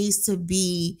what needs to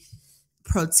be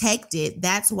protected,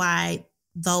 that's why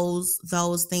those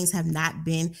things have not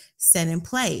been set in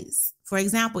place. For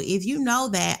example, if you know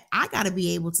that I got to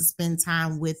be able to spend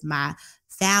time with my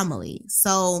family,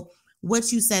 so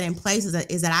what you set in place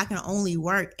is that I can only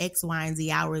work X, Y, and Z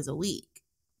hours a week.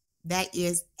 That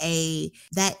is a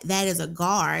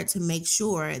guard to make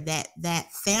sure that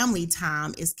family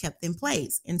time is kept in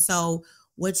place. And so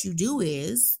what you do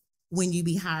is, when you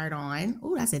be hired on,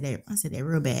 I said that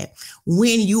real bad.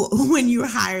 When you're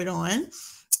hired on,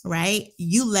 right,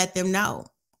 you let them know,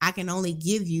 I can only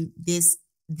give you this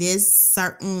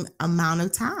certain amount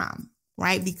of time,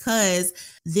 right? Because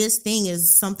this thing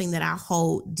is something that I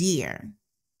hold dear.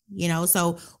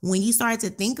 So when you start to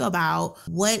think about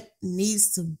what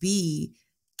needs to be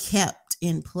kept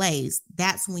in place,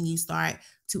 that's when you start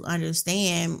to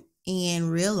understand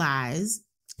and realize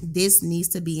this needs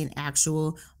to be an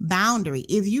actual boundary.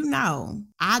 If you know,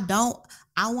 I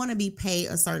want to be paid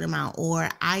a certain amount, or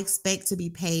I expect to be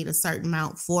paid a certain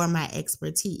amount for my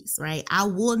expertise, right? I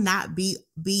will not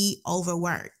be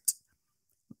overworked,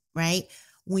 right?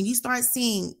 When you start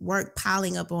seeing work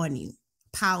piling up on you,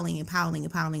 piling.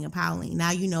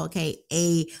 Now you know, okay,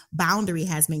 a boundary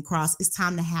has been crossed. It's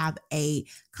time to have a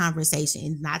conversation.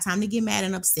 It's not time to get mad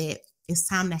and upset. It's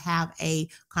time to have a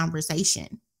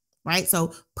conversation, right?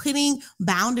 So putting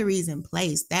boundaries in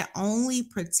place, that only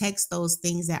protects those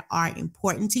things that are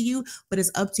important to you, but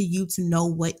it's up to you to know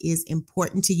what is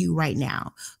important to you right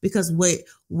now. Because what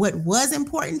was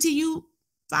important to you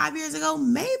 5 years ago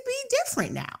may be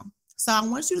different now. So I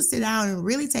want you to sit down and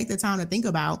really take the time to think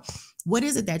about, What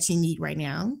is it that you need right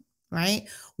now, right?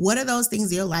 What are those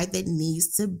things in your life that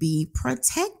needs to be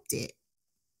protected?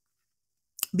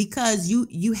 Because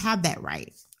you have that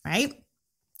right?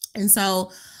 And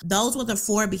so those were the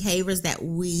 4 behaviors that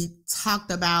we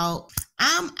talked about.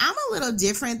 I'm a little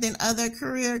different than other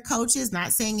career coaches,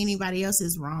 not saying anybody else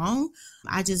is wrong.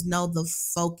 I just know the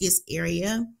focus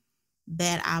area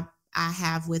that I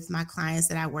have with my clients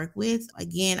that I work with.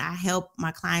 Again, I help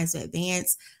my clients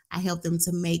advance. I help them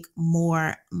to make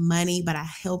more money, but I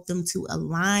help them to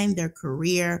align their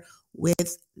career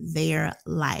with their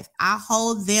life. I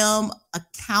hold them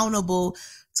accountable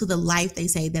to the life they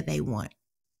say that they want,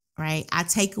 right? I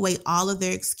take away all of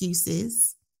their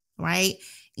excuses, right?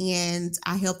 And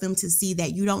I help them to see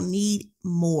that you don't need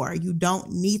more. You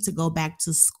don't need to go back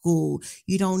to school.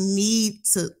 You don't need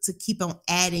to keep on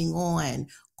adding on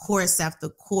course after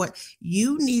course.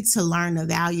 You need to learn the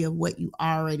value of what you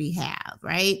already have,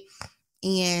 right?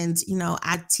 And,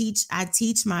 I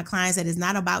teach my clients that it's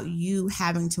not about you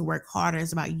having to work harder.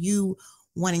 It's about you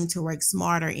wanting to work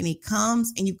smarter. And you come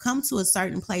to a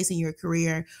certain place in your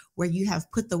career where you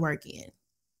have put the work in,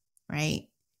 right?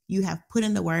 You have put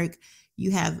in the work.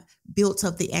 You have built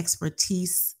up the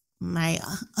expertise. A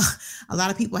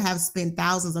lot of people have spent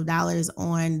thousands of dollars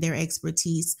on their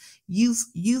expertise.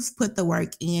 You've put the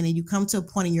work in, and you come to a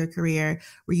point in your career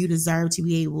where you deserve to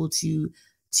be able to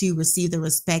receive the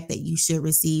respect that you should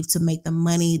receive, to make the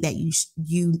money that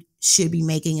you should be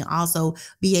making, and also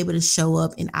be able to show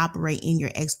up and operate in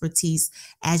your expertise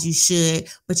as you should.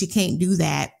 But you can't do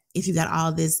that if you got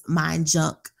all this mind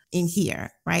junk in here,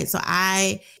 right? So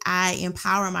I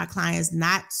empower my clients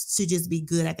not to just be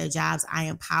good at their jobs. I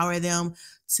empower them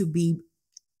to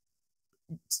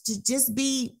just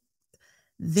be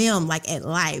them, like at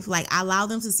life. Like, I allow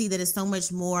them to see that it's so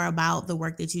much more about the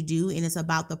work that you do, and it's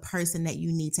about the person that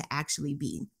you need to actually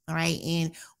be. All right.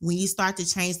 And when you start to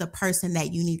change the person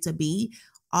that you need to be,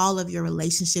 all of your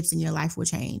relationships in your life will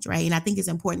change. Right. And I think it's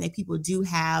important that people do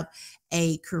have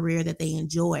a career that they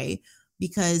enjoy,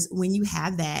 because when you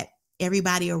have that,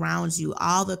 everybody around you,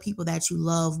 all the people that you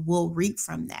love, will reap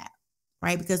from that.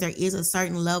 Right. Because there is a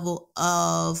certain level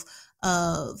of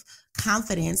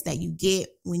confidence that you get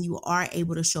when you are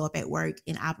able to show up at work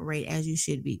and operate as you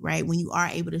should be, right? When you are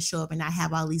able to show up and not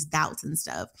have all these doubts and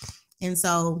stuff. And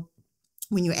so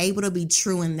when you're able to be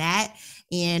true in that,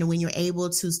 and when you're able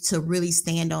to really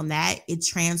stand on that, it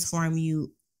transforms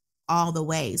you all the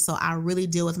way. So I really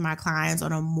deal with my clients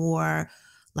on a more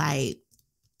like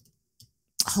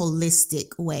holistic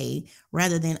way,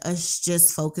 rather than us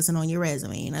just focusing on your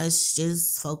resume and us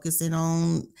just focusing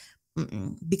on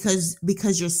because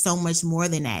you're so much more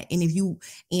than that. And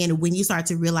when you start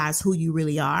to realize who you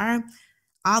really are,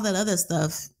 all that other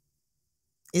stuff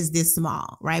is this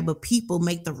small, right? But people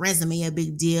make the resume a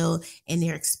big deal and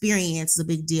their experience is a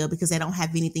big deal because they don't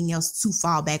have anything else to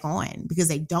fall back on, because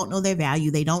they don't know their value.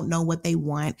 They don't know what they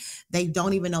want. They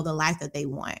don't even know the life that they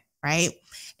want, right?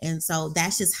 And so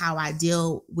that's just how I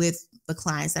deal with the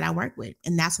clients that I work with.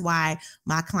 And that's why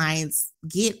my clients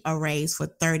get a raise for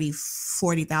 $30,000,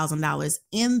 $40,000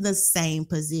 in the same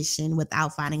position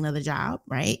without finding another job,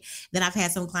 right? Then I've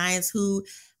had some clients who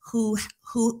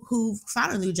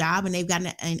found a new job and they've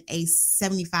gotten a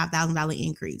 $75,000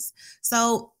 increase.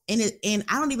 So, and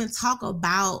I don't even talk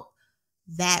about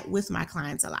that with my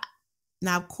clients a lot.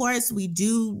 Now, of course, we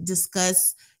do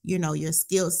discuss, your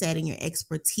skill set and your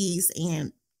expertise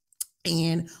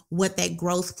and what that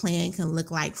growth plan can look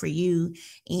like for you,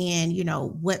 and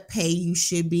what pay you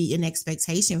should be in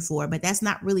expectation for. But that's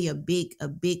not really a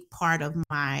big part of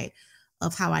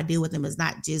how I deal with them. It's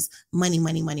not just money.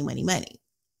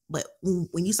 But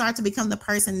when you start to become the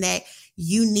person that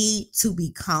you need to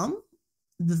become,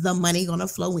 the money gonna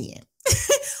flow in.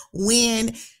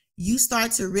 When you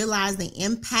start to realize the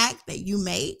impact that you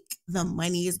make, the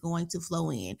money is going to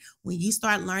flow in. When you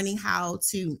start learning how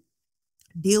to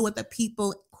deal with the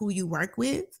people who you work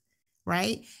with,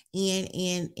 right?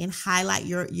 And highlight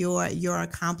your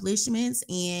accomplishments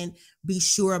and be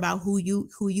sure about who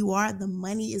you are, the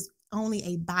money is only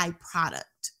a byproduct,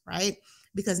 right?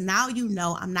 Because now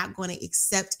I'm not going to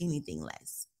accept anything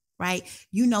less, right?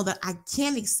 That I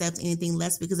can't accept anything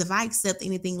less, because if I accept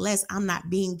anything less, I'm not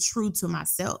being true to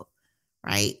myself,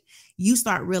 right? You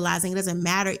start realizing it doesn't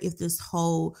matter if this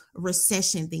whole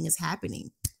recession thing is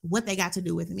happening. What they got to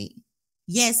do with me?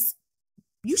 Yes,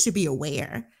 you should be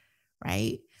aware,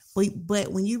 right? But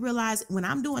when you realize, when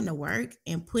I'm doing the work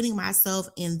and putting myself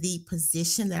in the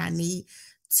position that I need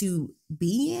to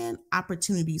be in,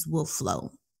 opportunities will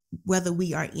flow, whether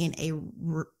we are in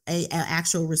a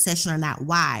actual recession or not.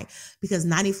 Why? Because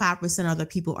 95% of the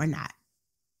people are not.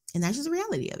 And that's just the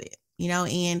reality of it.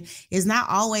 and it's not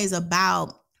always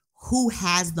about who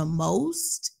has the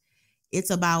most. It's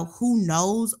about who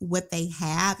knows what they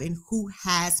have and who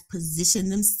has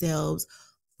positioned themselves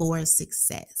for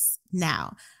success.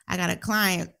 Now, I got a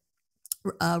client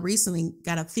recently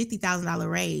got a $50,000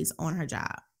 raise on her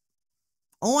job.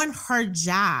 On her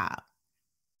job,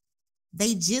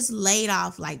 they just laid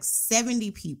off like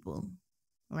 70 people,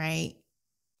 right?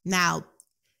 Now,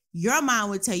 your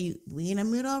mind would tell you, we in the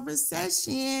middle of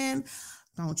recession.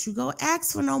 Don't you go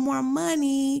ask for no more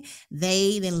money.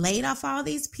 They then laid off all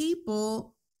these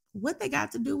people. What they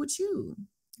got to do with you,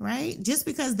 right? Just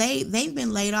because they've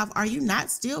been laid off, are you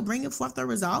not still bringing forth the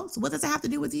results? What does it have to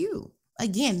do with you?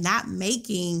 Again, not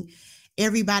making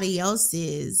everybody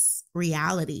else's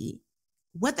reality.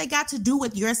 What they got to do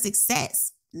with your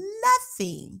success?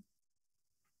 Nothing,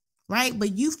 right?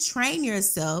 But you've trained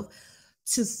yourself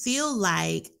to feel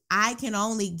like I can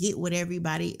only get what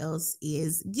everybody else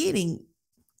is getting.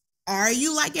 Are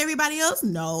you like everybody else?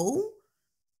 No,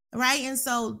 right? And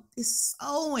so it's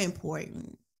so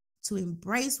important to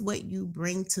embrace what you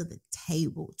bring to the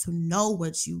table, to know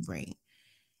what you bring.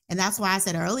 And that's why I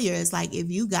said earlier, it's like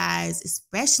if you guys,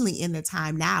 especially in the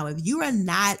time now, if you are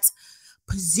not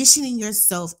positioning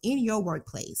yourself in your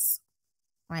workplace,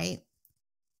 right,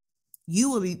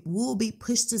 you will be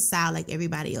pushed aside like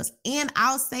everybody else. And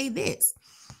I'll say this,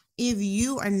 if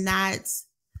you are not,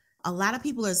 a lot of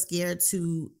people are scared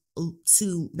to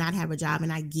not have a job,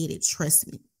 and I get it,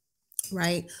 trust me,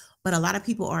 right? But a lot of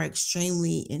people are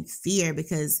extremely in fear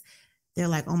because they're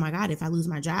like, oh my God, if I lose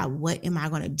my job, what am I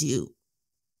going to do?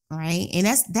 Right? And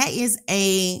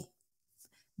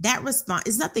that response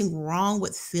is nothing wrong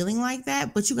with feeling like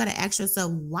that, but you got to ask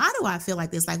yourself, why do I feel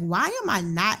like this? Like, why am I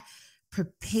not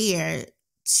prepared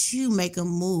to make a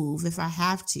move if I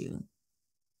have to?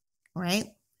 Right?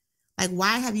 Like,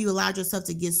 why have you allowed yourself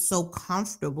to get so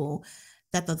comfortable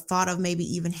that the thought of maybe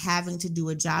even having to do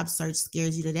a job search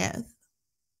scares you to death?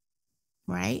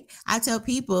 Right? I tell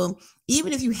people,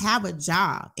 even if you have a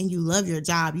job and you love your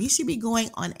job, you should be going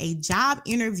on a job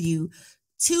interview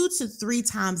 2 to 3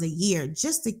 times a year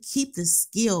just to keep the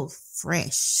skill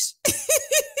fresh.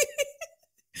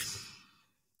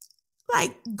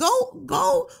 Like,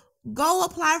 go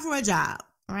apply for a job,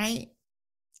 right?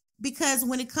 Because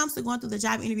when it comes to going through the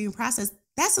job interviewing process,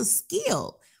 that's a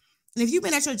skill. And if you've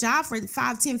been at your job for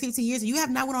 5, 10, 15 years and you have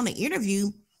not went on an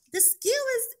interview, the skill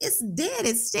is dead,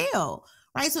 it's stale,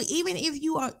 right? So even if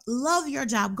you love your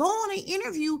job, go on an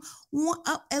interview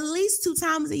at least 2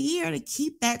 times a year to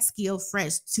keep that skill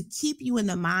fresh, to keep you in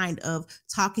the mind of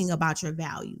talking about your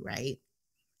value, right?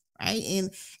 Right?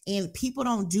 And people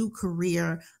don't do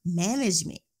career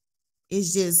management.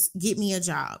 It's just get me a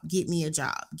job, get me a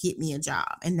job, get me a job.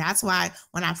 And that's why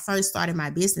when I first started my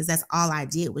business, that's all I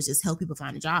did was just help people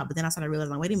find a job. But then I started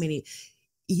realizing, wait a minute,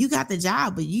 you got the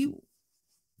job, but you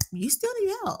still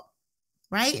need help,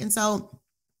 right? And so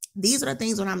these are the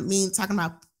things when I mean talking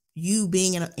about you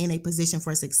being in a position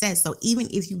for success. So even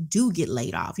if you do get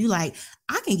laid off, you like,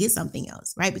 I can get something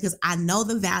else, right? Because I know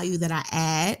the value that I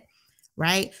add,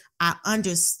 right? I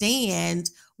understand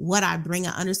what I bring.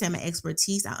 I understand my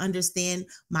expertise. I understand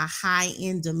my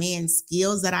high-end demand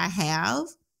skills that I have,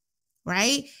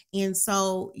 right? And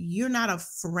so you're not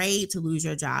afraid to lose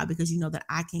your job because you know that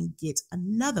I can get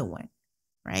another one,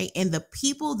 right? And the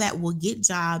people that will get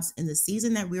jobs in the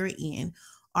season that we're in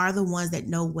are the ones that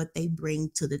know what they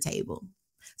bring to the table.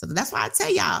 So that's why I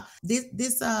tell y'all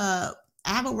I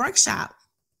have a workshop.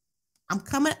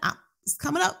 It's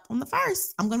coming up on the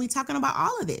 1st. I'm going to be talking about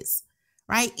all of this,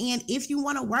 right? And if you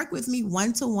want to work with me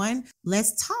one-to-one,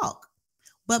 let's talk.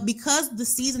 But because the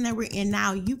season that we're in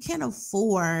now, you can't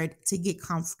afford to get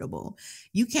comfortable.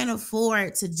 You can't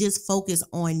afford to just focus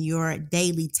on your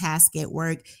daily task at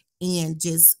work and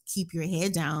just keep your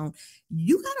head down.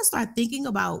 You got to start thinking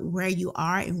about where you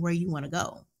are and where you want to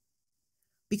go.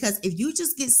 Because if you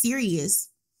just get serious,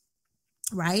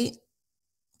 right,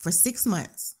 for 6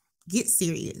 months, get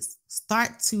serious,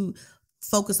 start to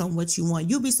focus on what you want.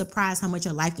 You'll be surprised how much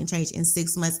your life can change in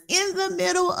 6 months in the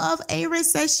middle of a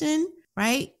recession,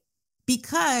 right?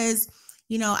 Because,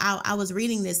 I was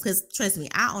reading this because trust me,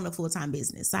 I own a full-time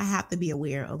business. So I have to be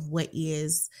aware of what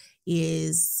is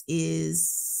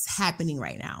happening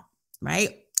right now,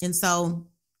 right? And so,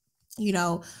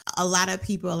 a lot of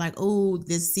people are like, oh,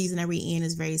 this season that we're in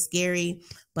is very scary.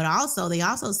 But they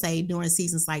also say during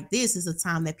seasons like this is a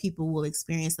time that people will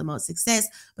experience the most success.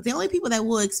 But the only people that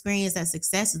will experience that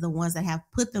success is the ones that have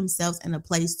put themselves in a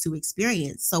place to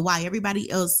experience. So while everybody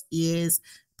else is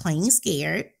playing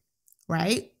scared,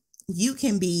 right, you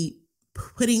can be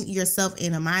putting yourself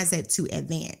in a mindset to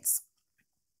advance.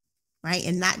 right?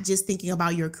 And not just thinking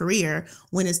about your career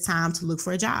when it's time to look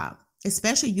for a job,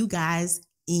 especially you guys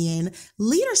in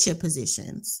leadership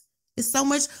positions. It's so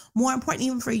much more important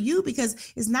even for you,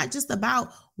 because it's not just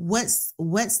about what's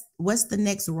the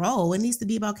next role. It needs to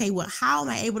be about, okay, well, how am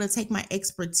I able to take my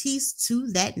expertise to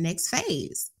that next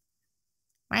phase,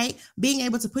 right? Being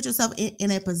able to put yourself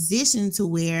in a position to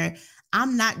where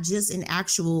I'm not just an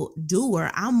actual doer.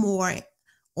 I'm more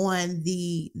on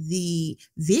the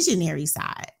visionary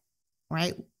side,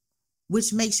 right?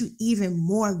 Which makes you even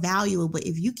more valuable. But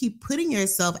if you keep putting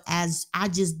yourself as I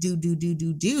just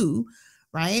do,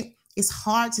 right? It's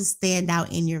hard to stand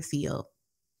out in your field.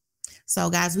 So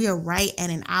guys, we are right at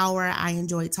an hour. I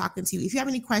enjoyed talking to you. If you have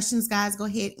any questions, guys, go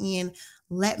ahead and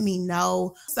let me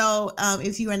know. So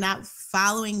if you are not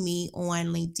following me on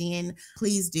LinkedIn,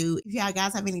 please do. If you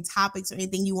guys have any topics or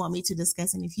anything you want me to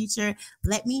discuss in the future,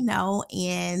 let me know.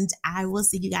 And I will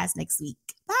see you guys next week.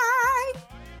 Bye.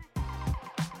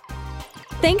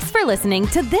 Thanks for listening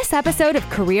to this episode of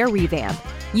Career Revamp.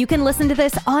 You can listen to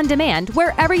this on demand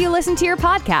wherever you listen to your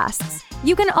podcasts.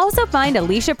 You can also find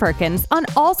Alicia Perkins on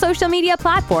all social media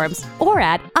platforms or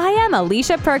at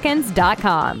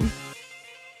IamAliciaPerkins.com.